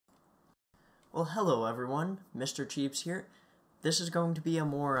Well, hello everyone, Mr. Cheeps here. This is going to be a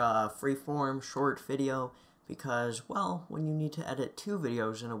more free-form, short video because, well, when you need to edit 2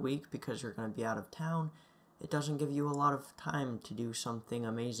 videos in a week because you're going to be out of town, it doesn't give you a lot of time to do something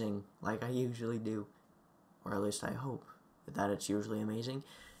amazing like I usually do. Or at least I hope that it's usually amazing.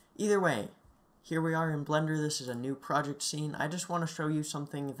 Either way, here we are in Blender. This is a new project scene. I just want to show you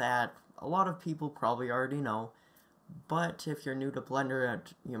something that a lot of people probably already know. But if you're new to Blender and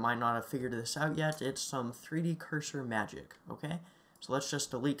you might not have figured this out yet, it's some 3D cursor magic, okay? So let's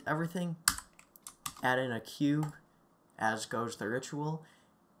just delete everything, add in a cube, as goes the ritual,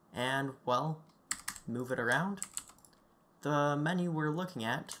 and, well, move it around. The menu we're looking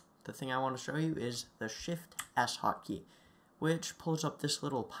at, the thing I want to show you, is the Shift-S hotkey, which pulls up this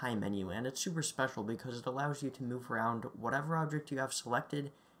little pie menu, and it's super special because it allows you to move around whatever object you have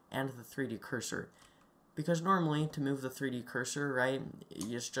selected and the 3D cursor. Because normally, to move the 3D cursor, right,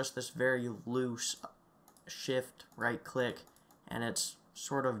 it's just this very loose shift, right-click, and it's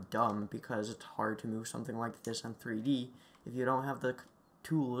sort of dumb because it's hard to move something like this in 3D if you don't have the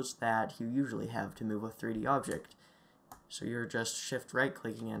tools that you usually have to move a 3D object. So you're just shift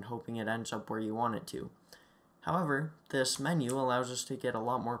right-clicking and hoping it ends up where you want it to. However, this menu allows us to get a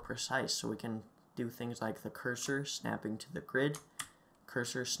lot more precise, so we can do things like the cursor snapping to the grid,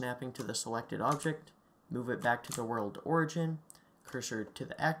 cursor snapping to the selected object, move it back to the world origin, cursor to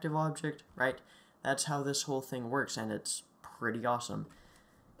the active object, right? That's how this whole thing works, and it's pretty awesome.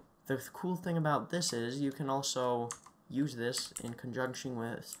 The cool thing about this is you can also use this in conjunction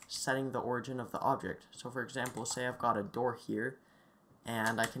with setting the origin of the object. So for example, say I've got a door here,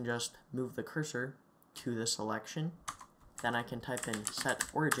 and I can just move the cursor to the selection, then I can type in set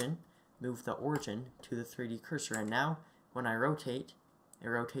origin, move the origin to the 3D cursor, and now when I rotate, it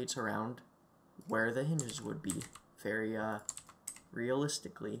rotates around where the hinges would be, very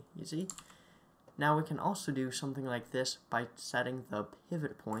realistically, you see? Now we can also do something like this by setting the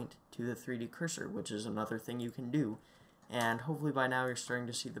pivot point to the 3D cursor, which is another thing you can do, and hopefully by now you're starting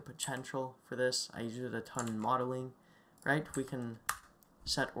to see the potential for this. I use it a ton in modeling, right? We can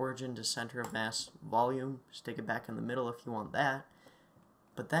set origin to center of mass volume, stick it back in the middle if you want that,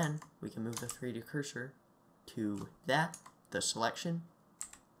 but then we can move the 3D cursor to that, the selection,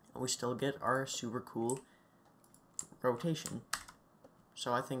 we still get our super cool rotation.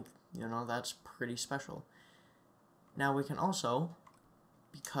 So I think, that's pretty special. Now we can also,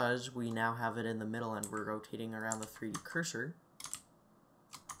 because we now have it in the middle and we're rotating around the 3D cursor,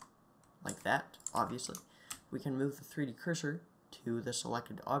 like that, obviously, we can move the 3D cursor to the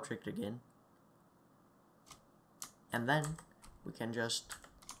selected object again, and then we can just,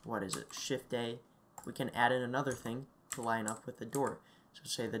 Shift-A, we can add in another thing to line up with the door. So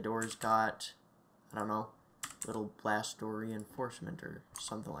say the door's got, little blast door reinforcement or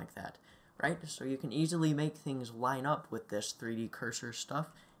something like that, right? So you can easily make things line up with this 3D cursor stuff,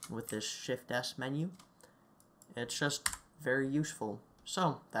 with this Shift-S menu. It's just very useful.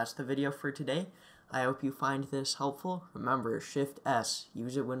 So that's the video for today. I hope you find this helpful. Remember, Shift-S,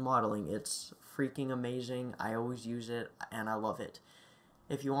 use it when modeling. It's freaking amazing. I always use it and I love it.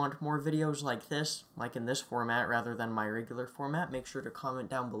 If you want more videos like this, like in this format rather than my regular format, make sure to comment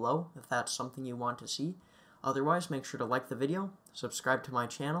down below if that's something you want to see. Otherwise, make sure to like the video, subscribe to my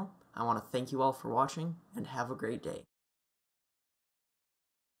channel. I want to thank you all for watching, and have a great day.